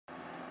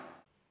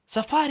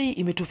Safari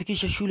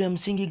imetufikisha shule ya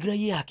msingi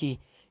Grayaki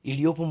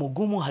iliyopo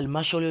Mugumu,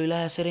 halmashauri ya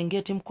wilaya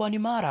Serengeti, mkoani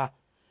Mara.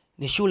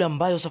 Ni shule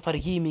ambayo safari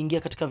hii imeingia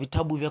katika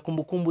vitabu vya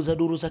kumbukumbu za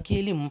duru za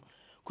kielimu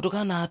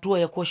kutokana na hatua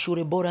ya kuwa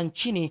shule bora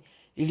nchini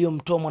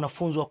iliyomtoa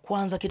mwanafunzi wa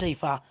kwanza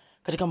kitaifa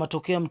katika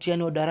matokeo ya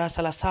mtihani wa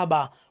darasa la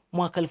Saba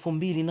mwaka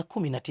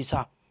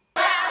 2019.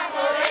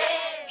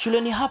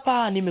 Shuleni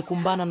hapa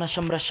nimekumbana na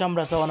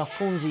shamra za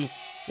wanafunzi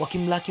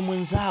wakimlaki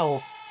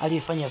mwenzao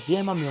aliyefanya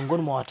vyema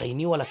miongoni mwa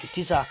watahiniwa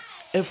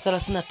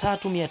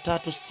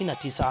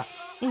 9,33,369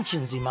 nchi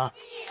nzima.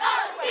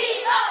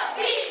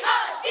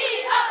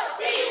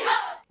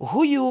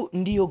 Huyu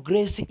ndiyo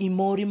Grace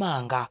Imori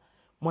Manga,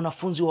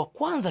 mwanafunzi wa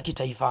kwanza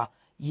kitaifa,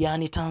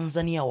 yani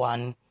Tanzania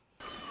 1.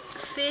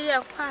 Siri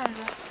ya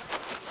kwanza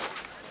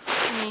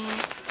ni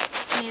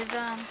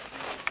nidhamu.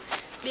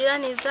 Bila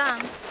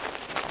nidhamu,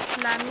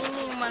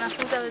 naamini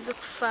mwanafunzi hawezi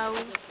kufaulu.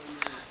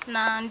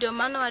 Na ndio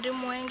maana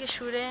walimu wengi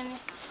shuleni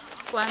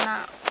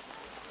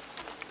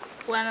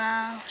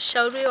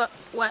wanashauri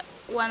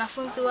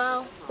wanafunzi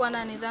wao kuwa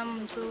na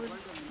nidhamu nzuri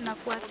na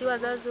kuwatii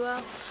wazazi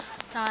wao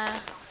na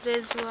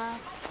walezi wao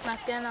na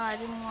pia na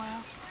walimu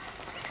wao.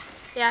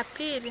 Ya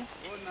pili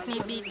ni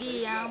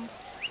bidii yangu.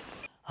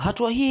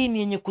 Hatua hii ni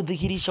yenye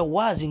kudhihirisha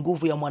wazi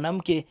nguvu ya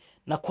mwanamke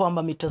na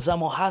kwamba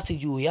mitazamo hasi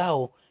juu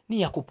yao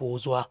ni ya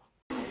kupuuzwa.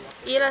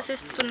 Ila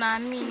sisi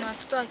tunaamini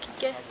watoto wa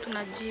kike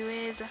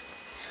tunajiweza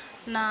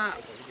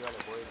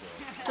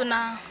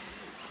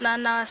na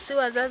nawasihi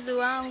wazazi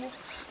wangu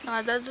na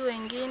wazazi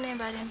wengine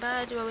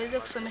mbalimbali waweze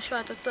kusomesha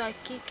watoto wa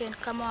kike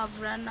kama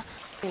wavulana.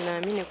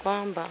 Ninaamini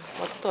kwamba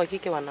watoto wa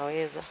kike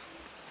wanaweza.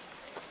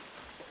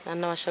 Na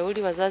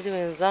nawashauri wazazi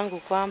wenzangu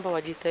kwamba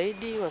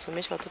wajitahidi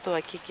wasomeshe watoto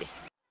wa kike.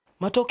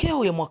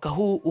 Matokeo ya mwaka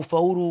huu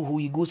Ufaulu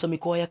huigusa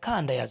mikoa ya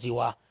kanda ya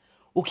Ziwa.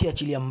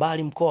 Ukiachilia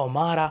mbali mkoa wa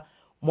Mara,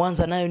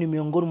 Mwanza nayo ni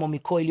miongoni mwa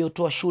mikoa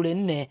iliyotoa shule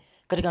 4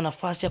 katika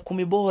nafasi ya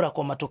 10 bora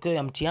kwa matokeo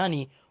ya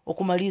mtihani wa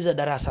kumaliza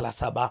darasa la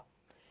Saba.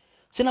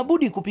 Sina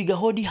budi kupiga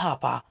hodi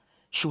hapa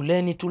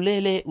shuleni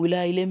Tulele,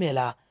 wilaya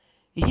Ilemela.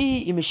 Hii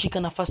imeshika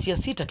nafasi ya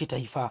 6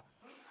 kitaifa.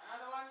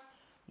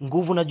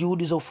 Nguvu na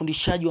juhudi za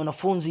ufundishaji wa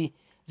wanafunzi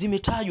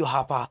zimetajwa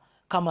hapa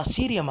kama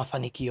siri ya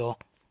mafanikio.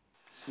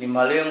 Ni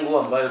malengo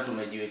ambayo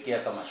tumejiwekea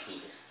kama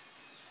shule.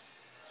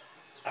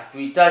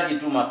 Hatuhitaji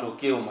tu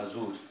matokeo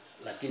mazuri,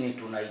 lakini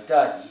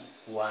tunahitaji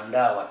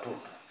kuandaa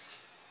watoto.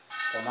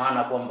 Kwa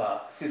maana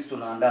kwamba sisi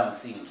tunaandaa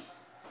msingi.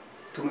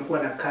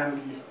 Tumekuwa na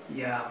kambi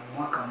ya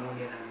mwaka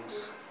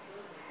 1.5.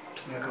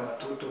 Tumeweka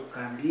watoto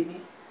kambini,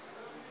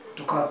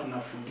 tukawa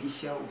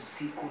tunafundisha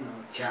usiku na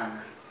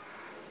mchana,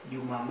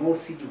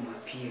 Jumamosi,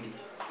 Jumapili.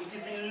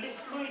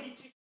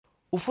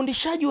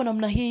 Ufundishaji wa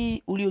namna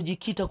hii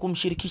uliojikita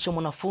kumshirikisha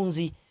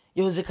mwanafunzi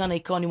yawezekana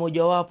ikawa ni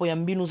mojawapo ya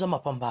mbinu za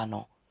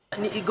mapambano.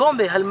 Ni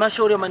Igombe,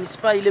 halmashauri ya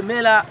manispaa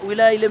Ilemela,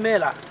 wilaya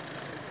Ilemela.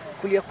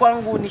 Kulia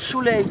kwangu ni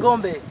shule ya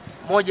Igombe,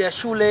 moja ya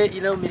shule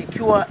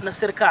inayomilikiwa na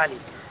serikali.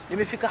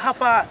 Nimefika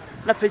hapa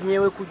na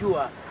penyewe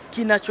kujua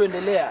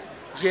kinachoendelea.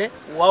 Je,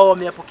 wao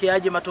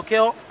wameyapokeaje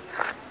matokeo?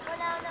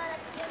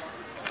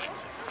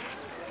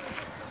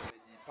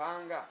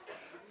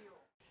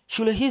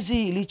 Shule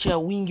hizi licha ya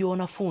wingi wa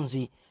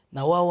wanafunzi,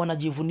 na wao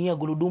wanajivunia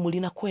gurudumu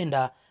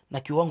linakwenda na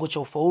kiwango cha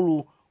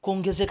ufaulu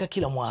kuongezeka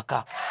kila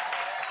mwaka.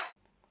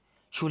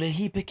 Shule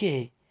hii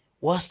pekee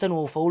wastani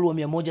wa ufaulu wa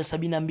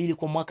 172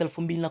 kwa mwaka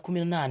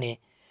 2018,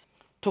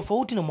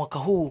 tofauti na mwaka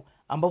huu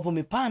ambapo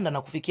umepanda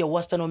na kufikia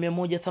wastani wa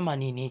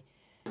 180.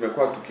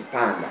 Tumekuwa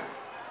tukipanda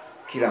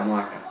kila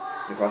mwaka.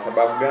 Ni kwa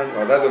sababu gani?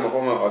 Wazazi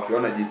wamekuwa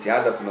wakiona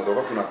jitihada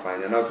tunazokuwa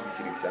tunafanya nao,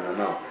 tukishirikishana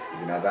nao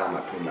zinazaa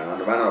matunda. Na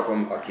ndio maana wako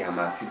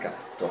wakihamasika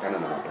kutokana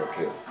na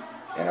matokeo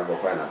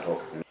yanapokuwa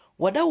yanatoka.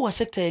 Wadau wa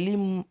sekta ya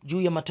elimu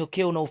juu ya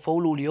matokeo na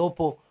ufaulu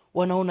uliopo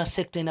wanaona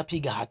sekta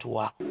inapiga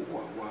hatua.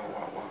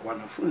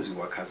 Wanafunzi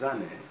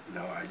wakazane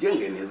na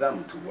wajenge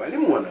nidhamu tu.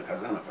 Walimu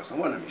wanakazana kwa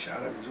sababu wana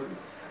mishahara mizuri.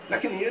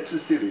 Lakini yet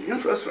still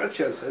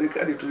infrastructure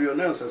serikali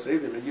tulionayo sasa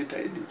hivi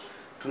imejitahidi.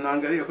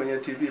 Tunaangalia kwenye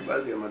TV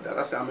baadhi ya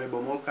madarasa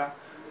yamebomoka.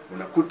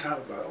 Unakuta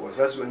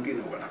wazazi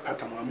wengine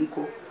wanapata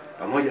mwamko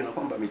pamoja na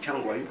kwamba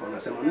michango haipo,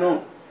 wanasema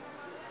no.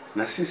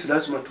 Na sisi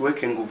lazima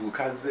tuweke nguvu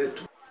kazi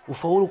zetu.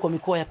 Ufaulu kwa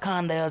mikoa ya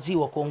kanda ya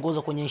Ziwa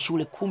kuongoza kwenye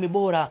shule 10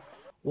 bora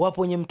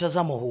wapo wenye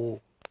mtazamo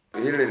huu.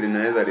 Hili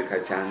linaweza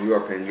likachangiwa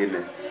pengine,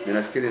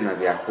 ninafikiri na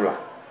vyakula.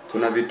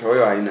 Tuna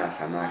vitoweo aina ya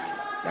samaki,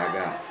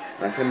 dagaa.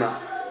 Nasema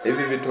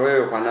hivi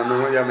vitoweo kwa namna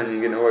moja ama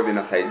nyingine huwa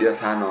vinasaidia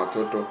sana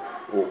watoto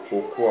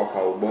kukua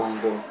kwa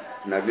ubongo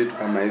na vitu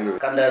kama hivyo.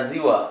 Kanda ya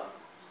Ziwa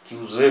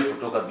kiuzoefu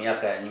toka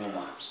miaka ya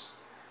nyuma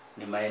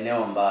ni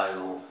maeneo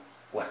ambayo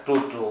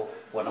watoto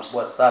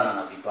wanakuwa sana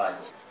na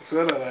vipaji.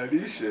 Swala la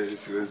lishe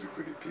siwezi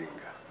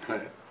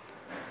kulipinga.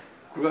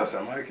 Kula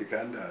samaki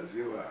kanda ya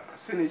Ziwa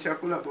si ni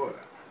chakula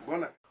bora.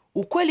 Mbona?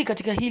 Ukweli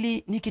katika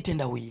hili ni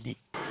kitendawili.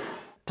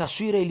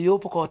 Taswira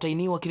iliyopo kwa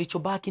watahiniwa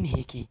kilichobaki ni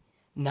hiki.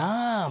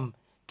 Naam,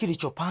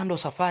 kilichopandwa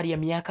safari ya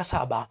miaka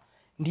 7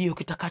 ndiyo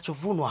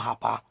kitakachovunwa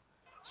hapa.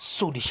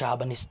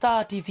 Saba ni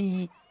Star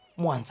TV,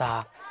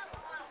 Mwanza.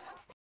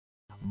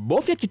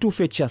 Bofya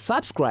kitufe cha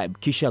subscribe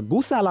kisha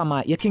gusa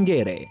alama ya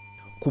kengele.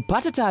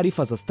 kupata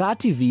taarifa za Star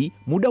TV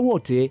muda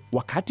wote,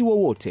 wakati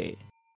wowote.